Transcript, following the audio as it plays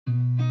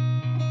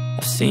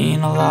I've seen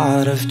a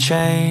lot of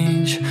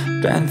change,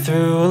 been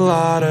through a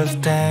lot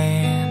of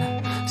pain.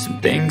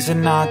 Some things are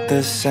not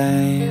the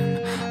same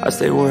as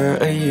they were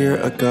a year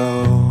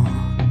ago,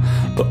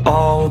 but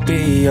all will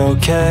be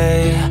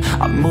okay.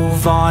 I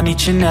move on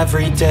each and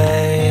every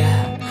day.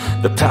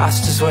 The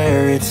past is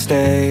where it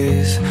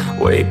stays,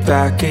 way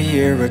back a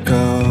year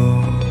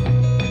ago.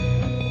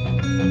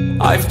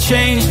 I've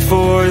changed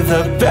for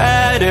the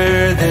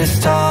better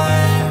this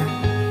time.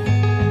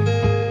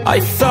 I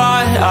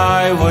thought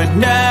I would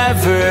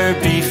never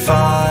be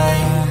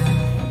fine.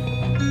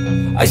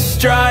 I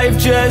strive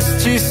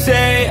just to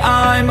say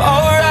I'm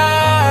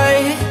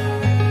alright,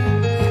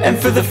 and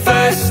for the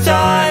first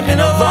time in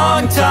a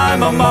long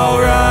time I'm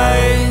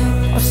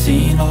alright. I've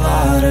seen a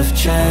lot of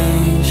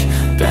change,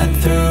 been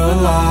through a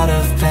lot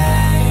of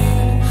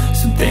pain.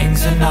 Some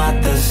things are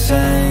not the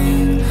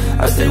same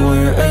as they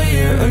were a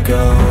year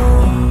ago,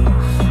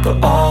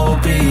 but all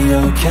will be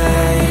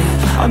okay.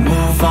 I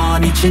move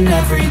on each and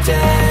every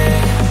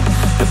day.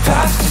 The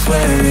past is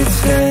where it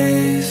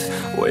stays,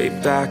 way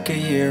back a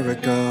year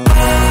ago.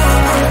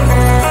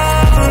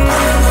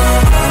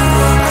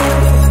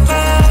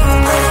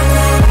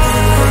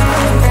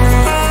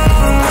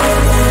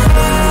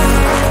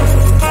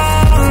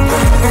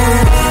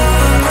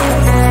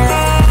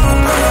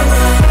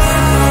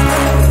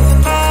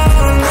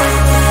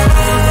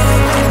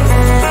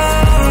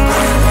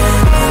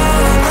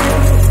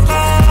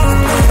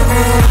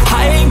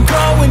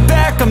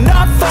 I'm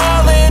not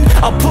falling,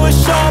 I'll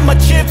push all my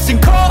chips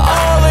and call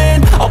all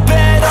in. I'll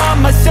bet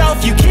on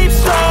myself, you keep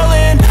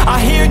stalling. I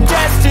hear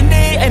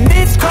destiny and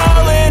it's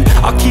calling.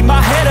 I'll keep my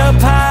head up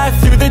high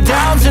through the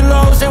downs and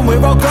lows, and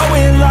we're all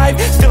going live.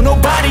 Still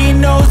nobody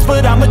knows,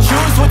 but I'ma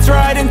choose what's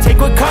right and take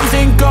what comes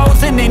and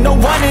goes. And ain't no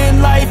one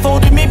in life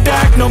holding me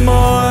back no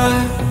more.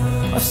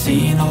 I've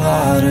seen a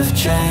lot of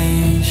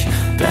change,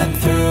 been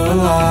through a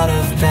lot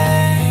of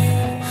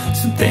pain.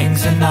 Some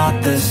things are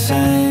not the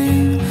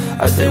same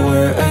as they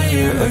were a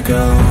year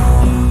ago,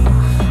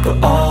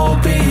 but all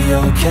will be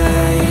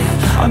okay.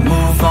 I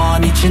move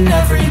on each and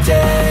every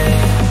day.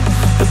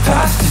 The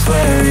past is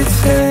where it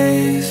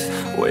stays,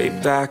 way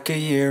back a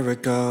year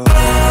ago.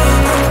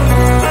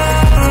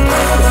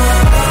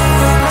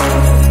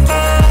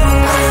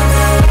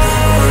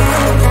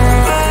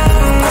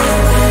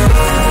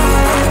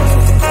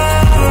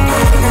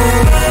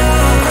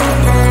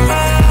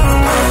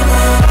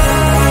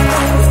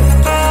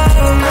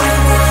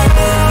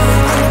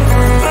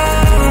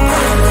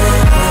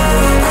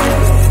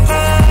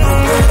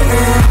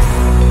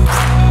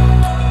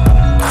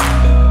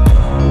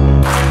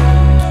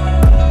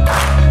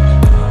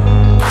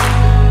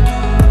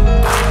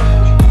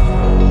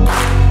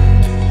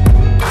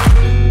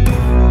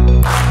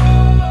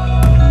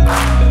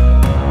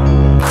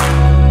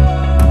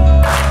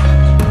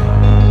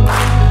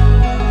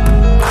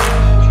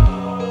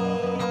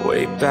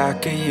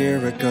 Back a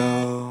year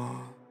ago.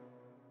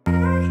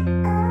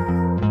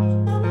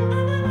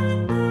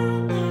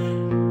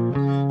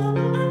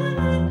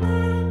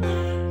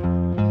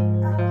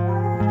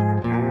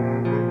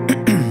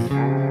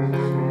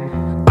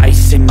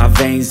 Ice in my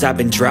veins, I've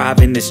been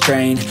driving this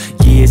train.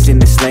 Years in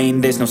this lane,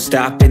 there's no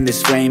stopping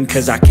this flame.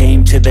 Cause I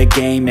came to the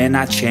game and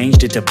I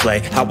changed it to play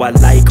how I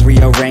like,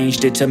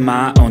 rearranged it to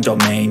my own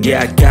domain.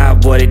 Yeah, I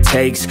got what it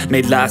takes,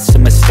 made lots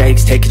of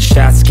mistakes, taking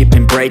shots,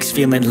 skipping breaks,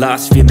 feeling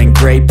lost, feeling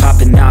great,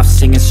 popping off,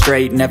 singing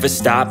straight, never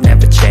stopped,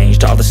 never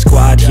changed. All the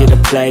squad here to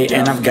play,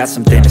 and I've got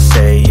something to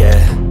say, yeah.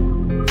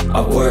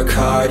 I work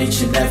hard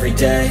each and every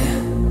day,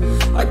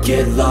 I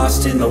get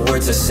lost in the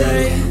words I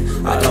say.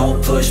 I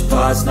don't push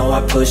pause, no,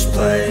 I push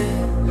play.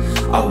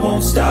 I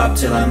won't stop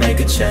till I make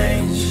a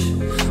change.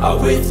 I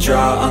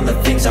withdraw on the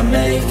things I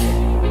make.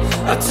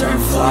 I turn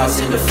flaws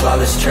into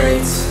flawless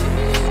traits.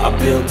 I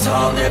build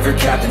tall, never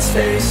capped in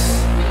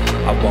space.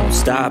 I won't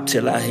stop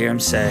till I hear him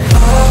say, oh,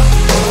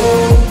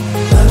 oh,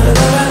 la, la,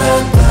 la, la,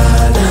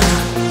 la,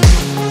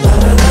 la,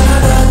 la, la, la,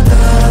 la,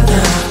 la,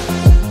 la.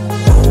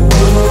 Oh,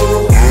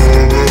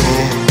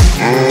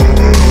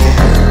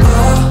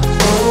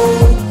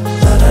 oh,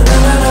 la, la, la,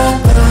 la, la,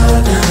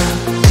 la.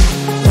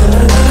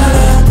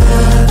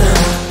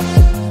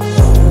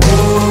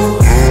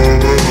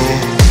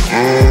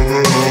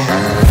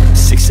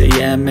 6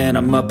 a.m. and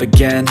I'm up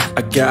again.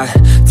 I got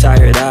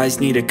tired eyes,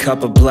 need a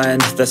cup of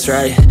blend. That's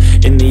right,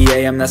 in the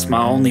AM, that's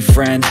my only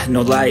friend.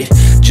 No light,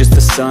 just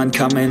the sun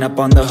coming up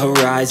on the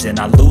horizon.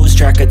 I lose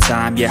track of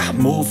time, yeah, I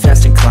move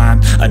fast and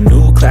climb a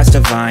new class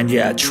divine,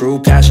 yeah, true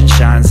passion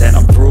shines. And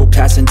I'm through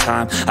passing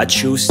time, I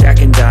choose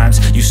stacking dimes.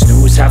 You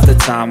snooze half the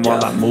time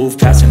while I move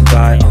passing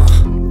by.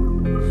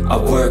 I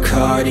work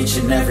hard each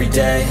and every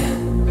day,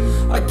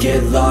 I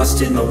get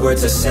lost in the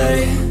words I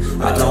say.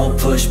 I don't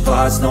push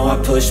pause, no, I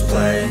push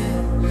play.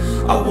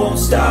 I won't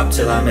stop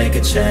till I make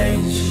a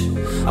change.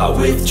 I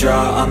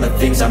withdraw on the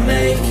things I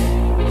make.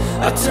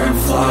 I turn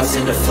flaws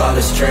into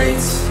flawless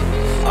traits.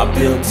 I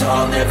build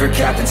tall, never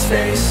capped in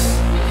space.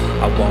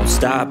 I won't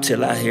stop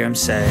till I hear him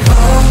say, oh,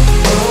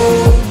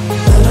 oh,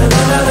 la,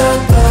 la, la, la,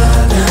 la,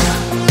 la,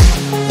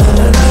 la,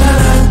 la, la, la,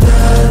 la,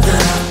 la, la.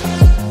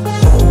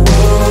 Oh,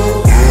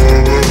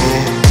 oh.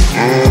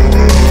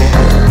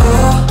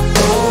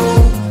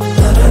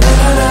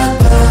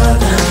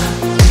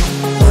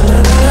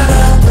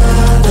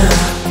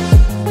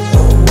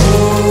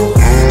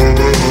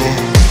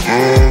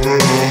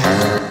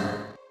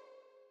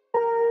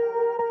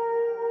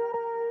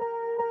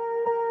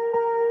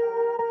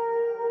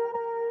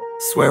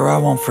 Swear I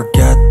won't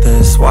forget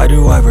this, why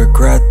do I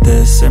regret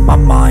this? In my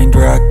mind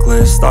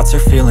reckless, thoughts are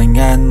feeling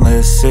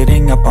endless.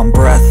 Sitting up, I'm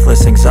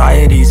breathless,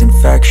 anxiety's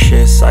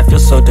infectious. I feel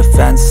so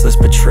defenseless,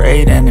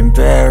 betrayed and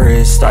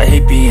embarrassed. I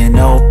hate being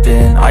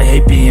open, I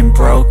hate being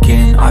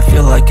broken. I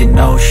feel like an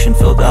ocean,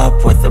 filled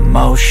up with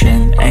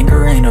emotion.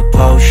 Anger ain't a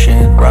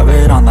potion, rub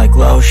it on like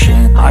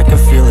lotion. I can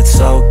feel it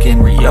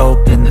soaking,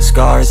 reopen, the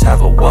scars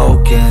have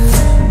awoken.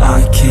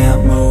 I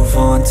can't move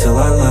on till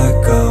I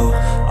let go.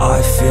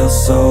 I feel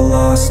so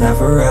lost,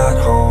 never at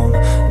home.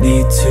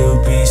 Need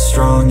to be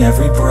strong,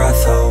 every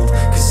breath hold.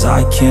 Cause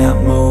I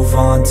can't move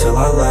on till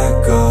I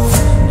let go.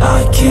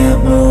 I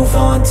can't move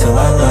on till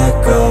I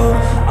let go.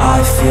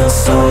 I feel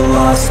so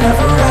lost,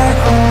 never at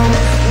home.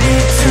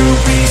 Need to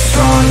be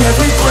strong,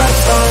 every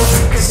breath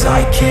hold. Cause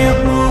I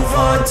can't move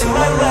on till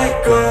I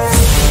let go.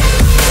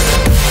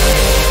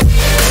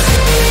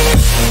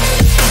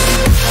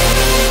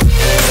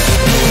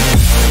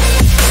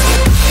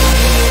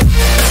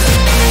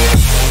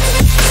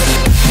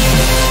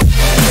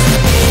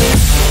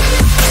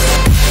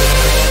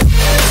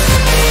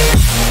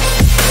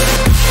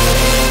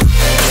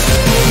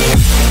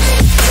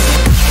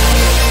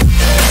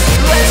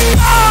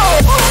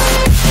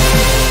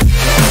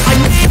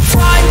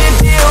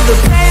 The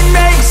pain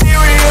makes it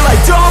real, I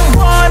don't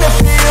wanna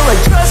feel, I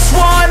just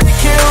wanna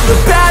kill the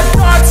bad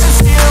thoughts and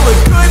steal a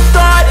good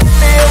thought and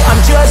feel.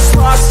 I'm just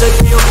lost, I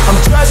feel, I'm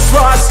just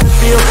lost, I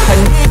feel. I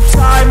need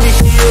time to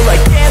heal, I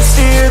can't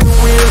steer the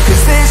wheel.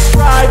 Cause this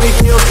ride we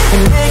feel,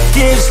 and it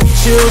gives me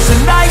chills. A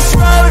nice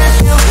road to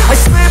feel, I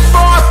slip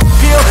off the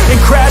peel and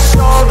crash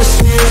all the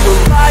steel.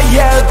 Will I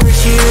ever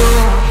heal?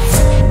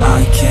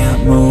 I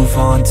can't move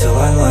on till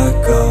I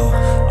let go.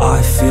 I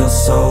feel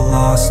so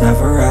lost,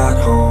 never at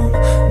home.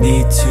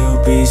 Need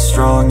to be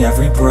strong,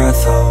 every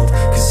breath hold.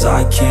 Cause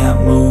I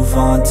can't move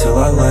on till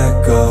I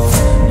let go.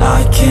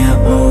 I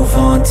can't move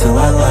on till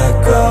I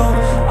let go.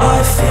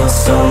 I feel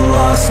so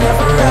lost,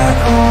 never at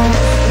home.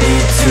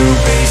 Need to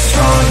be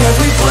strong,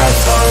 every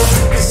breath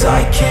hold. Cause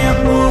I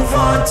can't move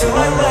on till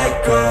I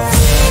let go.